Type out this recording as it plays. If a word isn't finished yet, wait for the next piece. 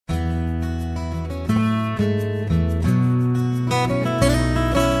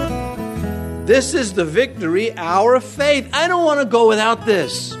This is the victory hour of faith. I don't want to go without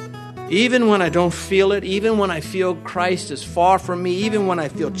this. Even when I don't feel it, even when I feel Christ is far from me, even when I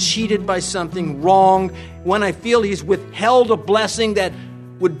feel cheated by something wrong, when I feel He's withheld a blessing that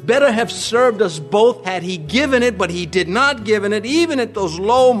would better have served us both had He given it, but He did not give it. Even at those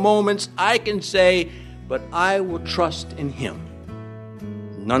low moments, I can say, but I will trust in Him.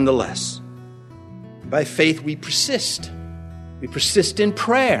 Nonetheless, by faith we persist. We persist in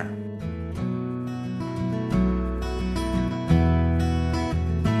prayer.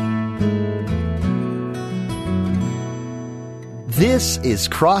 This is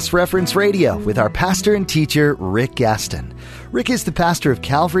Cross Reference Radio with our pastor and teacher, Rick Gaston. Rick is the pastor of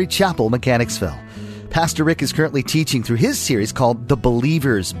Calvary Chapel, Mechanicsville. Pastor Rick is currently teaching through his series called The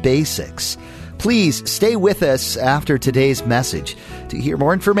Believer's Basics. Please stay with us after today's message to hear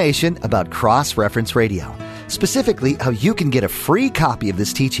more information about Cross Reference Radio, specifically how you can get a free copy of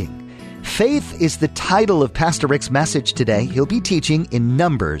this teaching. Faith is the title of Pastor Rick's message today. He'll be teaching in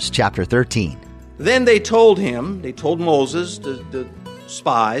Numbers chapter 13. Then they told Moses, the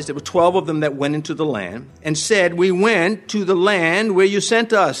spies, there were 12 of them that went into the land, and said, we went to the land where you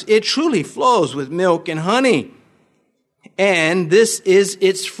sent us. It truly flows with milk and honey, and this is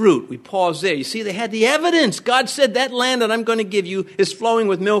its fruit. We pause there. You see, they had the evidence. God said that land that I'm going to give you is flowing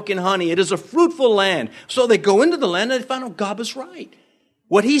with milk and honey. It is a fruitful land. So they go into the land and they find out God was right.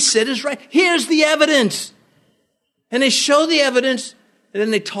 What He said is right. Here's the evidence. And they show the evidence, and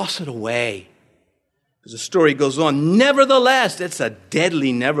then they toss it away. As the story goes on, nevertheless, that's a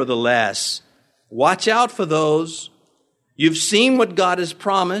deadly nevertheless. Watch out for those. You've seen what God has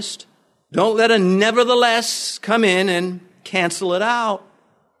promised. Don't let a nevertheless come in and cancel it out.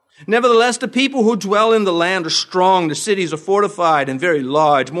 Nevertheless, the people who dwell in the land are strong. The cities are fortified and very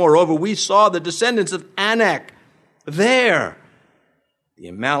large. Moreover, we saw the descendants of Anak there. The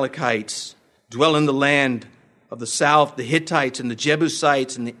Amalekites dwell in the land of the south, the Hittites and the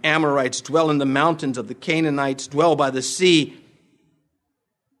Jebusites and the Amorites dwell in the mountains of the Canaanites, dwell by the sea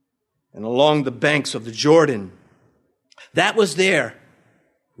and along the banks of the Jordan. That was their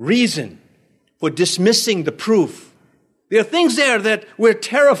reason for dismissing the proof. There are things there that we're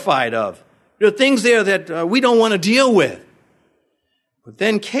terrified of. There are things there that we don't want to deal with. But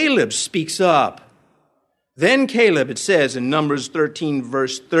then Caleb speaks up. Then Caleb, it says in Numbers 13,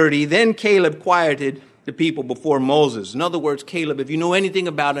 verse 30, then Caleb quieted the people before Moses. In other words, Caleb, if you know anything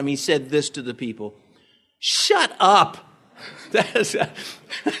about him, he said this to the people. Shut up.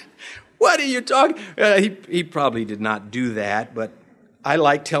 What are you talking? He probably did not do that, but I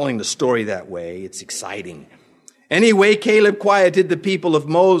like telling the story that way. It's exciting. Anyway, Caleb quieted the people of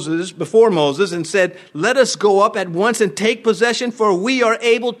Moses before Moses and said, let us go up at once and take possession, for we are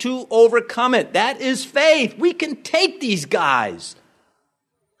able to overcome it. That is faith. We can take these guys.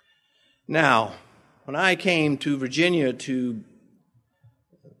 Now, when I came to Virginia to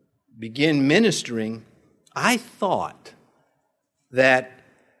begin ministering, I thought that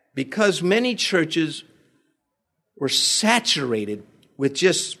because many churches were saturated with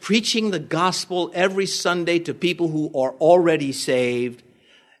just preaching the gospel every Sunday to people who are already saved,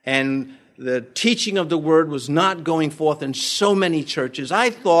 and the teaching of the word was not going forth in so many churches,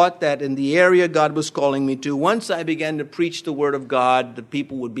 I thought that in the area God was calling me to, once I began to preach the word of God, the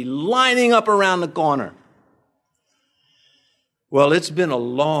people would be lining up around the corner. Well, it's been a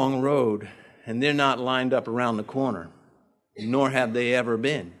long road, and they're not lined up around the corner, nor have they ever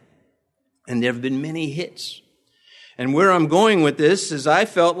been. And there have been many hits. And where I'm going with this is I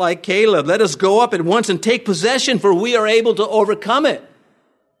felt like Caleb, let us go up at once and take possession, for we are able to overcome it.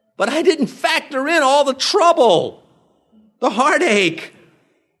 But I didn't factor in all the trouble, the heartache,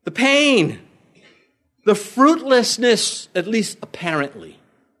 the pain, the fruitlessness, at least apparently,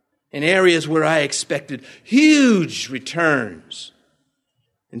 in areas where I expected huge returns.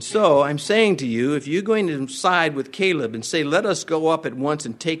 And so I'm saying to you, if you're going to side with Caleb and say, let us go up at once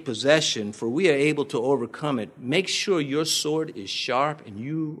and take possession, for we are able to overcome it, make sure your sword is sharp and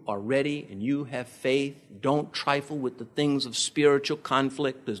you are ready and you have faith. Don't trifle with the things of spiritual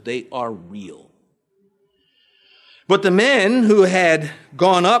conflict, because they are real. But the men who had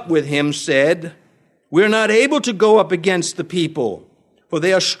gone up with him said, we're not able to go up against the people, for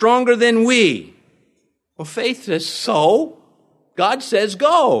they are stronger than we. Well, faith says so. God says,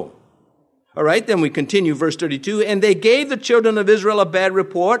 go. All right, then we continue, verse 32. And they gave the children of Israel a bad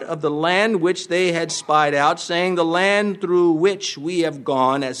report of the land which they had spied out, saying, the land through which we have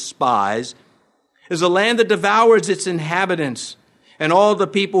gone as spies is a land that devours its inhabitants, and all the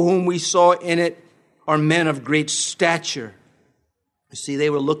people whom we saw in it are men of great stature. You see, they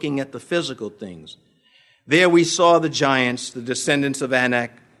were looking at the physical things. There we saw the giants, the descendants of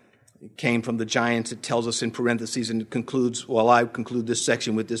Anak. It came from the giants, it tells us in parentheses, and it concludes, I conclude this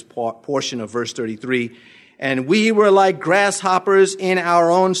section with this portion of verse 33. And we were like grasshoppers in our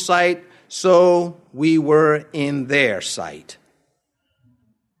own sight, so we were in their sight.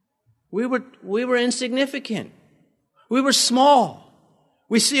 We were insignificant. We were small.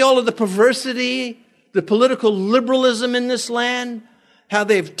 We see all of the perversity, the political liberalism in this land, how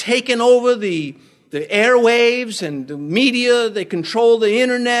they've taken over the airwaves and the media, they control the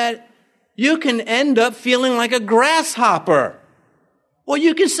internet. You can end up feeling like a grasshopper. Or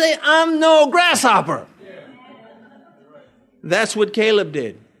you can say, I'm no grasshopper. That's what Caleb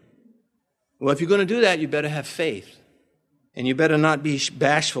did. Well, if you're going to do that, you better have faith. And you better not be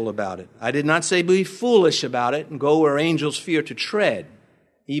bashful about it. I did not say be foolish about it and go where angels fear to tread.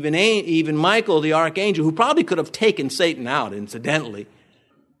 Even Michael, the archangel, who probably could have taken Satan out, incidentally,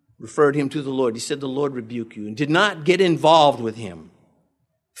 referred him to the Lord. He said, the Lord rebuke you, and did not get involved with him.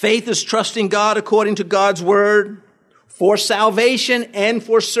 Faith is trusting God according to God's word for salvation and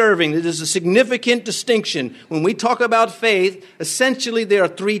for serving. It is a significant distinction. When we talk about faith, essentially there are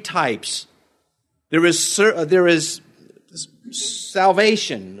three types. There is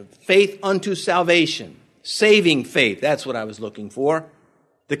salvation, faith unto salvation, saving faith. That's what I was looking for.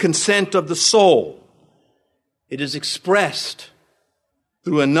 The consent of the soul. It is expressed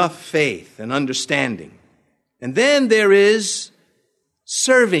through enough faith and understanding. And then there is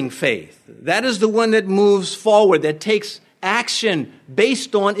serving faith. That is the one that moves forward, that takes action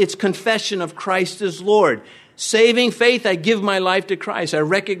based on its confession of Christ as Lord. Saving faith, I give my life to Christ. I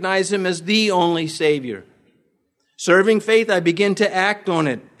recognize Him as the only Savior. Serving faith, I begin to act on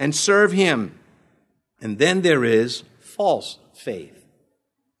it and serve Him. And then there is false faith,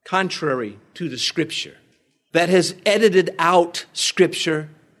 contrary to the Scripture, that has edited out Scripture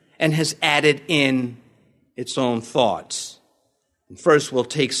and has added in its own thoughts. And first, we'll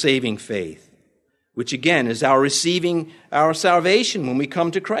take saving faith, which again is our receiving our salvation when we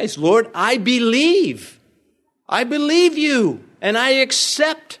come to Christ. Lord, I believe. I believe you, and I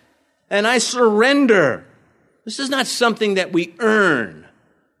accept, and I surrender. This is not something that we earn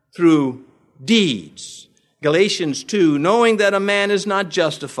through deeds. Galatians 2, knowing that a man is not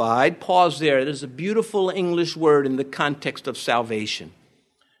justified, pause there. It is a beautiful English word in the context of salvation.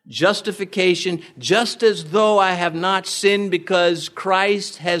 Justification, just as though I have not sinned because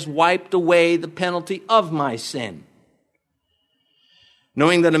Christ has wiped away the penalty of my sin.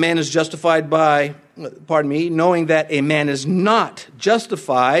 Knowing that a man is knowing that a man is not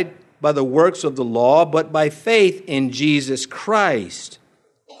justified by the works of the law, but by faith in Jesus Christ.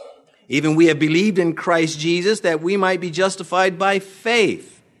 Even we have believed in Christ Jesus that we might be justified by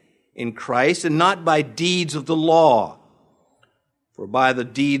faith in Christ and not by deeds of the law. For by the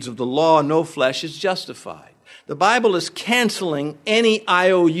deeds of the law, no flesh is justified. The Bible is canceling any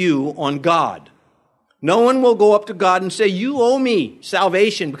IOU on God. No one will go up to God and say, you owe me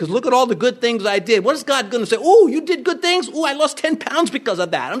salvation because look at all the good things I did. What is God going to say? Oh, you did good things? Oh, I lost 10 pounds because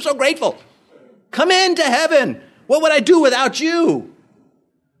of that. I'm so grateful. Come into heaven. What would I do without you?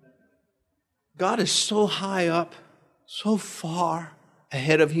 God is so high up, so far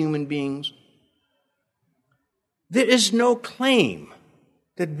ahead of human beings. There is no claim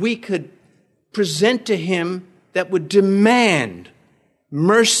that we could present to Him that would demand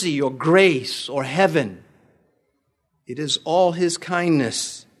mercy or grace or heaven. It is all His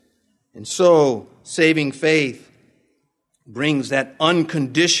kindness. And so, saving faith brings that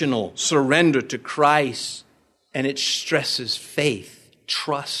unconditional surrender to Christ, and it stresses faith,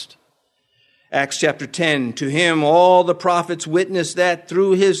 trust. Acts chapter 10, to Him all the prophets witness that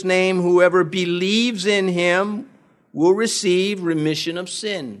through His name whoever believes in Him will receive remission of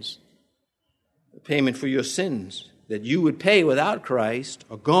sins. The payment for your sins that you would pay without Christ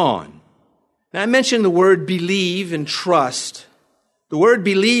are gone. Now, I mentioned the word believe and trust. The word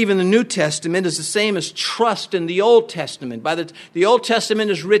believe in the New Testament is the same as trust in the Old Testament. The Old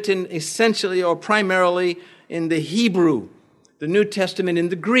Testament is written essentially or primarily in the Hebrew, the New Testament in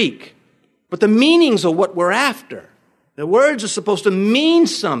the Greek. But the meanings are what we're after. The words are supposed to mean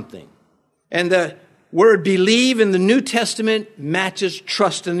something. And the word believe in the New Testament matches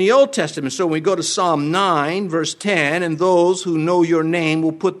trust in the Old Testament. So when we go to Psalm 9, verse 10, and those who know your name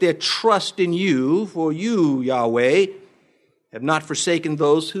will put their trust in you, for you, Yahweh, have not forsaken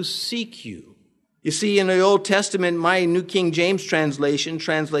those who seek you. You see, in the Old Testament, my New King James translation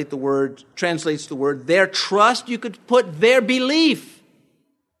translates the word, their trust, you could put their belief.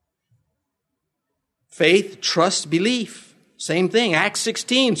 Faith, trust, belief. Same thing, Acts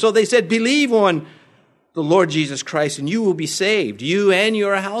 16. So they said, believe on the Lord Jesus Christ, and you will be saved, you and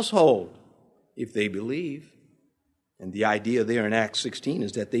your household, if they believe. And the idea there in Acts 16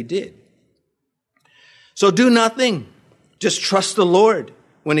 is that they did. So do nothing. Just trust the Lord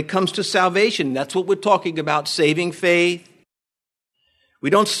when it comes to salvation. That's what we're talking about, saving faith. We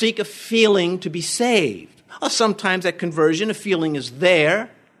don't seek a feeling to be saved. Sometimes at conversion, a feeling is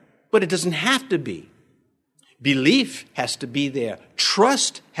there, but it doesn't have to be. Belief has to be there.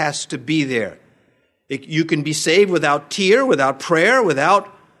 Trust has to be there. You can be saved without tear, without prayer,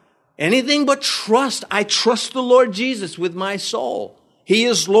 without anything but trust. I trust the Lord Jesus with my soul. He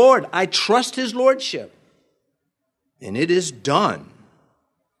is Lord. I trust His Lordship. And it is done.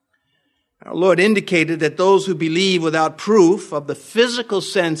 Our Lord indicated that those who believe without proof of the physical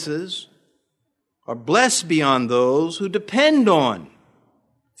senses are blessed beyond those who depend on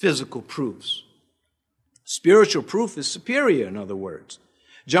physical proofs. Spiritual proof is superior, in other words.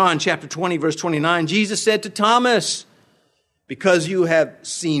 John chapter 20, verse 29, Jesus said to Thomas, because you have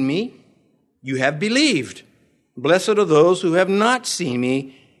seen me, you have believed. Blessed are those who have not seen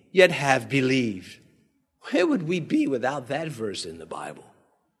me, yet have believed. Where would we be without that verse in the Bible?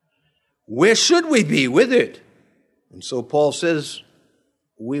 Where should we be with it? And so Paul says,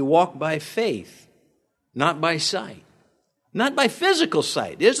 we walk by faith, not by sight. Not by physical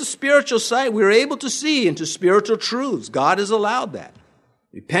sight. There's a spiritual sight. We're able to see into spiritual truths. God has allowed that.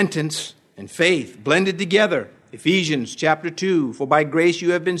 Repentance and faith blended together. Ephesians chapter 2, for by grace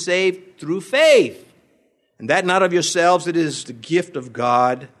you have been saved through faith. And that not of yourselves, it is the gift of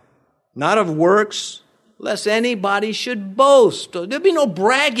God, not of works, lest anybody should boast. There'll be no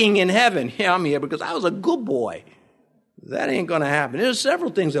bragging in heaven. Yeah, I'm here because I was a good boy. That ain't going to happen. There's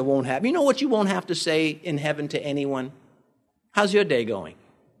several things that won't happen. You know what you won't have to say in heaven to anyone? How's your day going?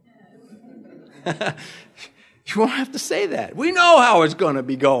 You won't have to say that. We know how it's going to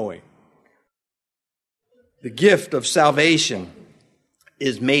be going. The gift of salvation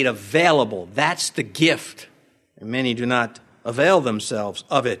is made available. That's the gift. And many do not avail themselves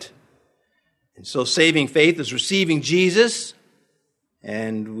of it. And so saving faith is receiving Jesus.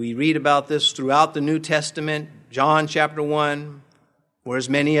 And we read about this throughout the New Testament. John chapter 1, for as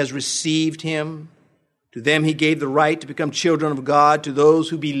many as received him, to them he gave the right to become children of God, to those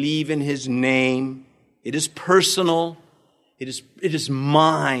who believe in his name. It is personal. It is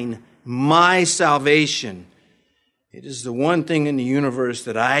mine, my salvation. It is the one thing in the universe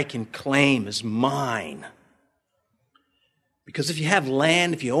that I can claim as mine. Because if you have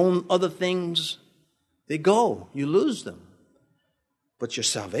land, if you own other things, they go. You lose them. But your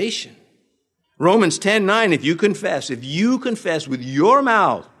salvation. Romans 10:9, if you confess with your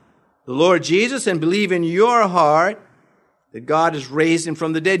mouth the Lord Jesus and believe in your heart that God has raised him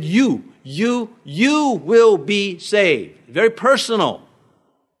from the dead, you will be saved. Very personal.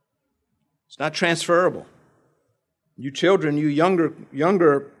 It's not transferable. You children, you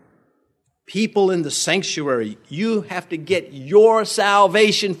younger people in the sanctuary, you have to get your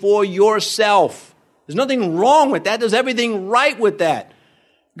salvation for yourself. There's nothing wrong with that. There's everything right with that.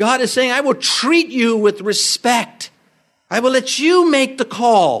 God is saying, I will treat you with respect. I will let you make the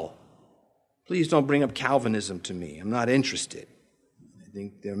call. Please don't bring up Calvinism to me. I'm not interested. I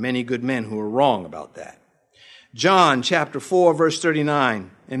think there are many good men who are wrong about that. John chapter 4, verse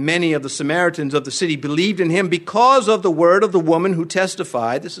 39, and many of the Samaritans of the city believed in him because of the word of the woman who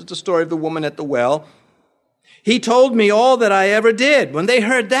testified. This is the story of the woman at the well. He told me all that I ever did. When they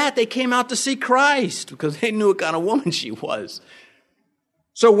heard that, they came out to see Christ because they knew what kind of woman she was.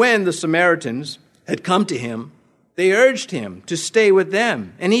 So when the Samaritans had come to him, they urged him to stay with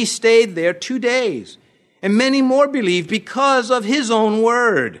them, and he stayed there 2 days. And many more believed because of his own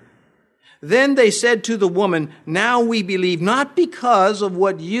word. Then they said to the woman, now we believe not because of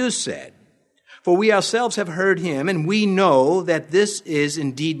what you said, for we ourselves have heard him, and we know that this is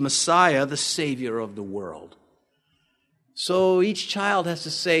indeed Messiah, the Savior of the world. So each child has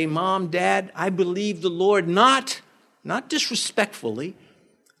to say, Mom, Dad, I believe the Lord, not disrespectfully,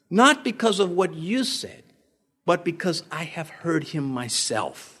 not because of what you said, but because I have heard him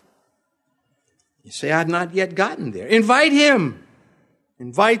myself. You say, I've not yet gotten there. Invite him.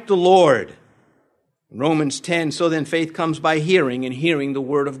 Invite the Lord. In Romans 10, so then faith comes by hearing, and hearing the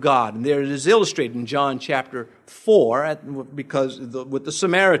word of God. And there it is illustrated in John chapter 4, because with the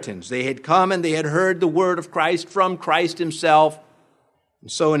Samaritans. They had come and they had heard the word of Christ from Christ himself.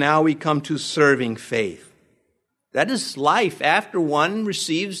 And so now we come to serving faith. That is life after one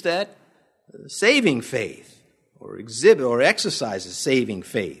receives that saving faith, or exercises saving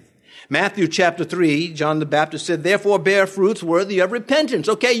faith. Matthew chapter 3, John the Baptist said, therefore bear fruits worthy of repentance.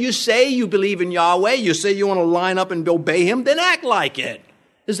 Okay, you say you believe in Yahweh, you say you want to line up and obey him, then act like it.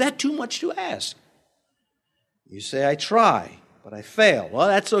 Is that too much to ask? You say, I try, but I fail. Well,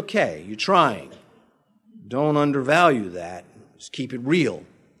 that's okay. You're trying. Don't undervalue that. Just keep it real.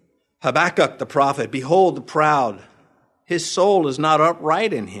 Habakkuk the prophet, behold the proud. His soul is not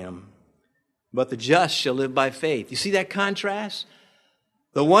upright in him, but the just shall live by faith. You see that contrast?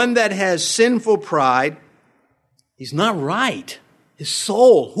 The one that has sinful pride, he's not right. His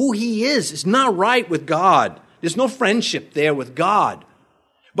soul, who he is not right with God. There's no friendship there with God.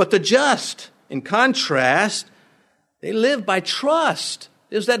 But the just, in contrast, they live by trust.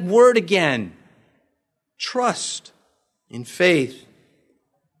 There's that word again. Trust in faith.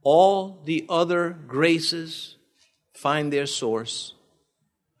 All the other graces find their source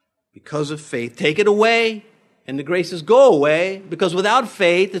because of faith. Take it away, and the graces go away, because without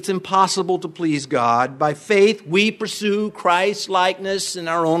faith, it's impossible to please God. By faith, we pursue Christ's likeness in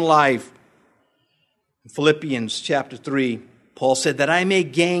our own life. In Philippians chapter 3, Paul said that I may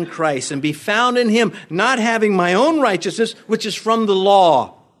gain Christ and be found in him, not having my own righteousness, which is from the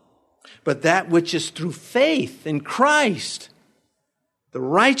law, but that which is through faith in Christ. The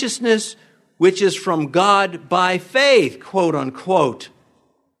righteousness which is from God by faith, quote unquote.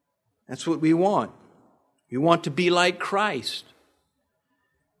 That's what we want. We want to be like Christ.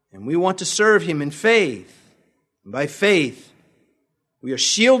 And we want to serve him in faith. And by faith, we are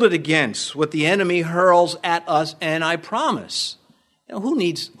shielded against what the enemy hurls at us, and I promise. You know, who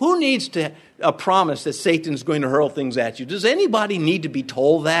needs a promise that Satan's going to hurl things at you? Does anybody need to be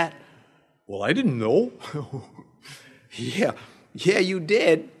told that? Well, I didn't know. Yeah, you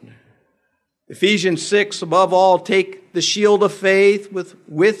did. Ephesians 6, above all, take the shield of faith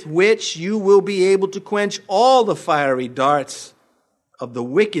with which you will be able to quench all the fiery darts of the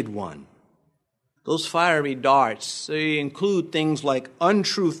wicked one. Those fiery darts, they include things like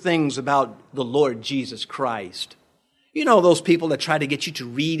untrue things about the Lord Jesus Christ. You know those people that try to get you to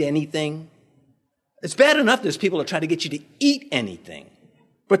read anything? It's bad enough there's people that try to get you to eat anything.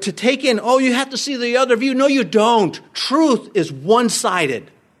 But to take in, you have to see the other view. No, you don't. Truth is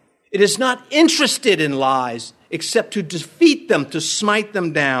one-sided. It is not interested in lies except to defeat them, to smite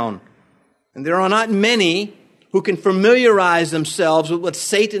them down. And there are not many who can familiarize themselves with what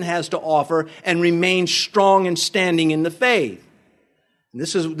Satan has to offer and remain strong and standing in the faith. And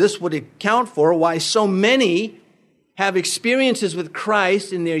this would account for why so many have experiences with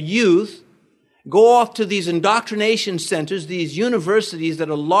Christ in their youth, go off to these indoctrination centers, these universities that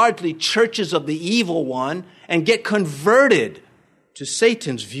are largely churches of the evil one, and get converted to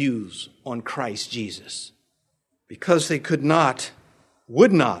Satan's views on Christ Jesus. Because they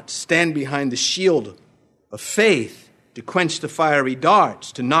would not stand behind the shield of faith to quench the fiery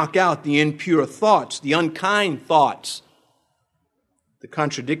darts, to knock out the impure thoughts, the unkind thoughts, the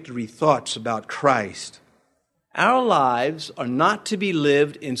contradictory thoughts about Christ. Our lives are not to be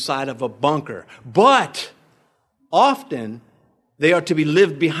lived inside of a bunker, but often they are to be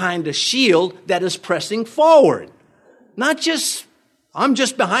lived behind a shield that is pressing forward. Not just, I'm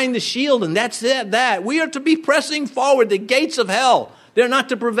just behind the shield and that's it, that. We are to be pressing forward. The gates of hell, they're not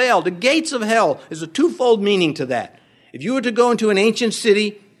to prevail. The gates of hell is a twofold meaning to that. If you were to go into an ancient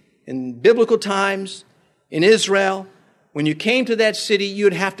city in biblical times, in Israel, when you came to that city,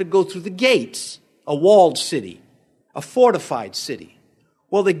 you'd have to go through the gates. A walled city, a fortified city.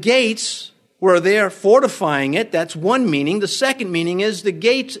 Well, the gates were there fortifying it. That's one meaning. The second meaning is the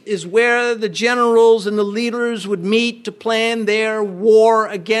gates is where the generals and the leaders would meet to plan their war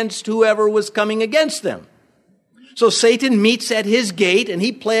against whoever was coming against them. So Satan meets at his gate and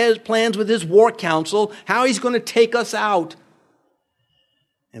he plans with his war council how he's going to take us out.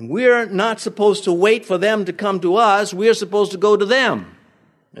 And we're not supposed to wait for them to come to us. We're supposed to go to them.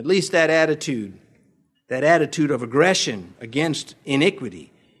 At least that attitude of aggression against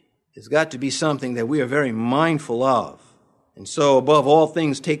iniquity has got to be something that we are very mindful of. And so, above all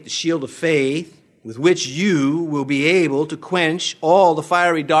things, take the shield of faith with which you will be able to quench all the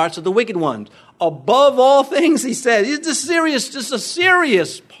fiery darts of the wicked ones. Above all things, he said, it's just a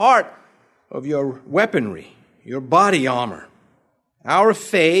serious part of your weaponry, your body armor. Our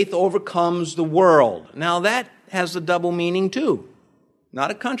faith overcomes the world. Now that has a double meaning too,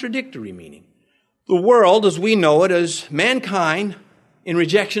 not a contradictory meaning. The world, as we know it, is mankind in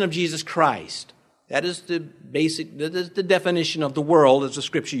rejection of Jesus Christ. That is the definition of the world as the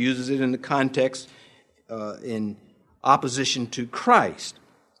Scripture uses it in the context in opposition to Christ.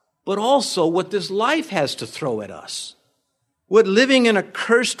 But also what this life has to throw at us. What living in a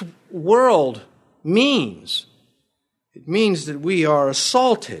cursed world means. It means that we are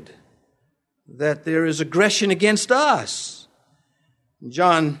assaulted, that there is aggression against us.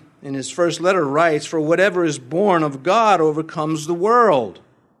 John, in his first letter, writes, "For whatever is born of God overcomes the world.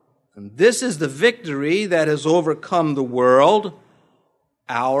 And this is the victory that has overcome the world,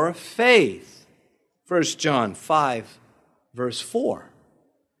 our faith." 1 John 5, verse 4.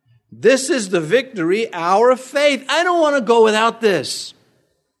 This is the victory, our faith. I don't want to go without this.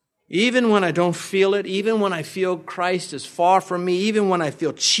 Even when I don't feel it, even when I feel Christ is far from me, even when I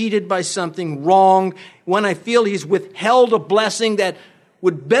feel cheated by something wrong, when I feel He's withheld a blessing that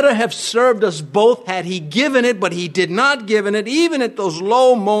would better have served us both had He given it, but He did not give it. Even at those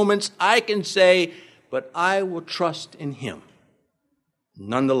low moments, I can say, but I will trust in Him.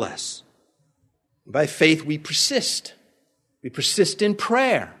 Nonetheless, by faith we persist. We persist in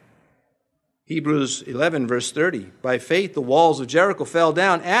prayer. Hebrews 11, verse 30. By faith, the walls of Jericho fell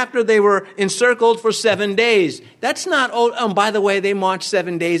down after they were encircled for 7 days. That's not, by the way, they marched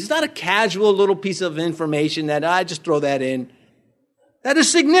 7 days. It's not a casual little piece of information that I just throw that in. That is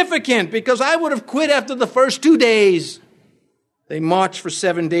significant because I would have quit after the first 2 days. They marched for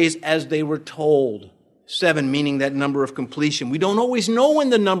 7 days as they were told. 7 meaning that number of completion. We don't always know when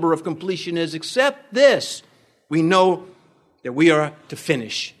the number of completion is, except this. We know that we are to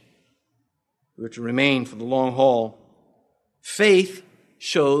finish. We're to remain for the long haul. Faith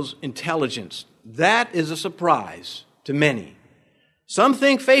shows intelligence. That is a surprise to many. Some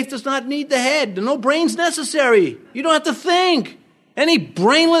think faith does not need the head. No brains necessary. You don't have to think. Any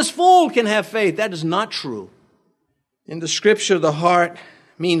brainless fool can have faith. That is not true. In the Scripture, the heart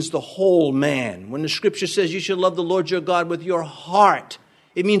means the whole man. When the Scripture says you should love the Lord your God with your heart,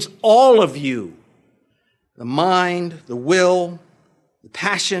 it means all of you. The mind, the will, the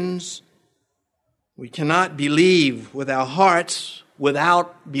passions. We cannot believe with our hearts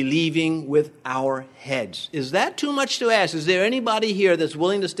without believing with our heads. Is that too much to ask? Is there anybody here that's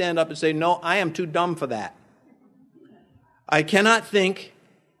willing to stand up and say, no, I am too dumb for that? I cannot think.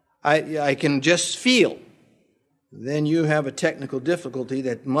 I can just feel. Then you have a technical difficulty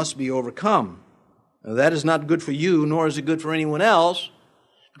that must be overcome. Now, that is not good for you, nor is it good for anyone else,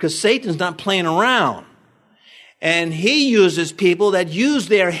 because Satan's not playing around. And he uses people that use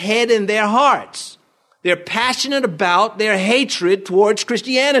their head and their hearts. They're passionate about their hatred towards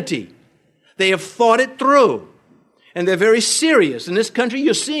Christianity. They have thought it through. And they're very serious. In this country,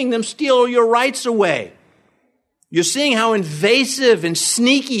 you're seeing them steal your rights away. You're seeing how invasive and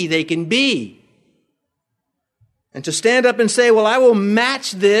sneaky they can be. And to stand up and say, well, I will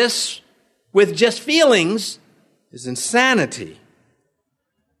match this with just feelings is insanity.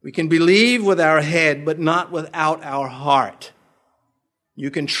 We can believe with our head, but not without our heart.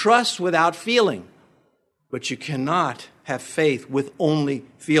 You can trust without feeling, but you cannot have faith with only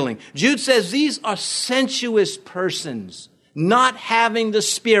feeling. Jude says these are sensuous persons, not having the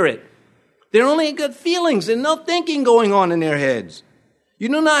Spirit. They're only good feelings and no thinking going on in their heads. You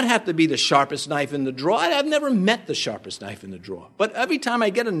do not have to be the sharpest knife in the drawer. I've never met the sharpest knife in the drawer. But every time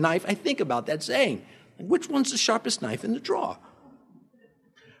I get a knife, I think about that saying. Which one's the sharpest knife in the drawer?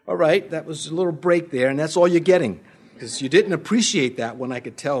 All right, that was a little break there, and that's all you're getting. Because you didn't appreciate that one, I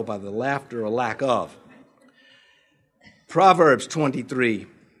could tell by the laughter or lack of. Proverbs 23,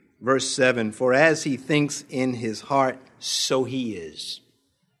 verse 7, for as he thinks in his heart, so he is.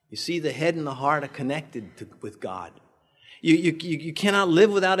 You see, the head and the heart are connected with God. You cannot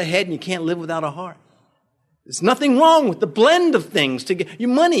live without a head and you can't live without a heart. There's nothing wrong with the blend of things. To get your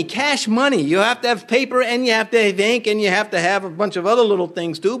money, cash money. You have to have paper and you have to have ink and you have to have a bunch of other little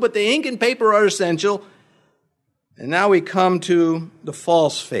things too, but the ink and paper are essential. And now we come to the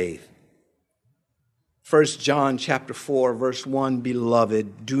false faith. 1 John chapter 4, verse 1,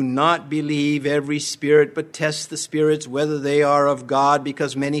 Beloved, do not believe every spirit, but test the spirits whether they are of God,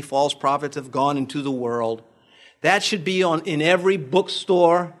 because many false prophets have gone into the world. That should be in every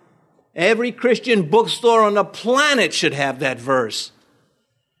bookstore. Every Christian bookstore on the planet should have that verse.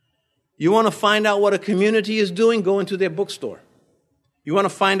 You want to find out what a community is doing? Go into their bookstore. You want to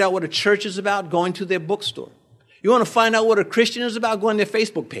find out what a church is about? Go into their bookstore. You want to find out what a Christian is about? Go on their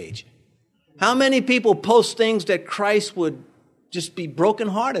Facebook page. How many people post things that Christ would just be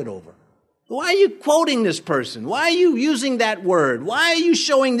brokenhearted over? Why are you quoting this person? Why are you using that word? Why are you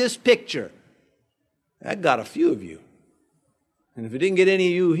showing this picture? That got a few of you. And if it didn't get any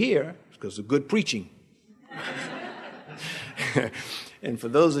of you here, it's because of good preaching. And for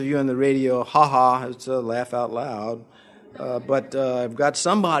those of you on the radio, it's a laugh out loud. But I've got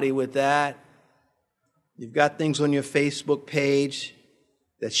somebody with that. You've got things on your Facebook page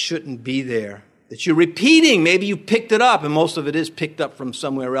that shouldn't be there, that you're repeating. Maybe you picked it up, and most of it is picked up from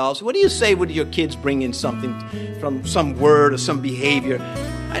somewhere else. What do you say when your kids bring in something from some word or some behavior?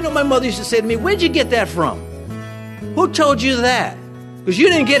 I know my mother used to say to me, where'd you get that from? Who told you that? Because you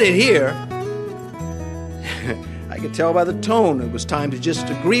didn't get it here. I could tell by the tone it was time to just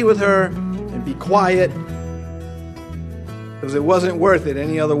agree with her and be quiet, because it wasn't worth it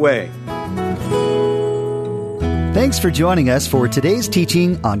any other way. Thanks for joining us for today's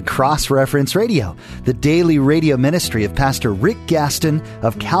teaching on Cross Reference Radio, the daily radio ministry of Pastor Rick Gaston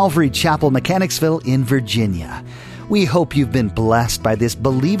of Calvary Chapel, Mechanicsville in Virginia. We hope you've been blessed by this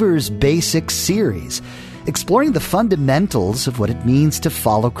Believer's Basics series, exploring the fundamentals of what it means to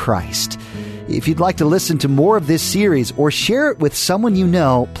follow Christ. If you'd like to listen to more of this series or share it with someone you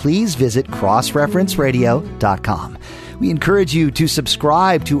know, please visit crossreferenceradio.com. We encourage you to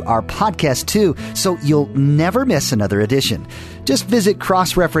subscribe to our podcast too, so you'll never miss another edition. Just visit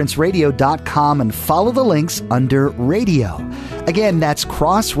crossreferenceradio.com and follow the links under radio. Again, that's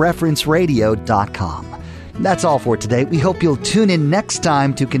crossreferenceradio.com. That's all for today. We hope you'll tune in next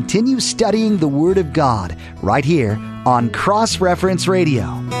time to continue studying the Word of God right here on Cross Reference Radio.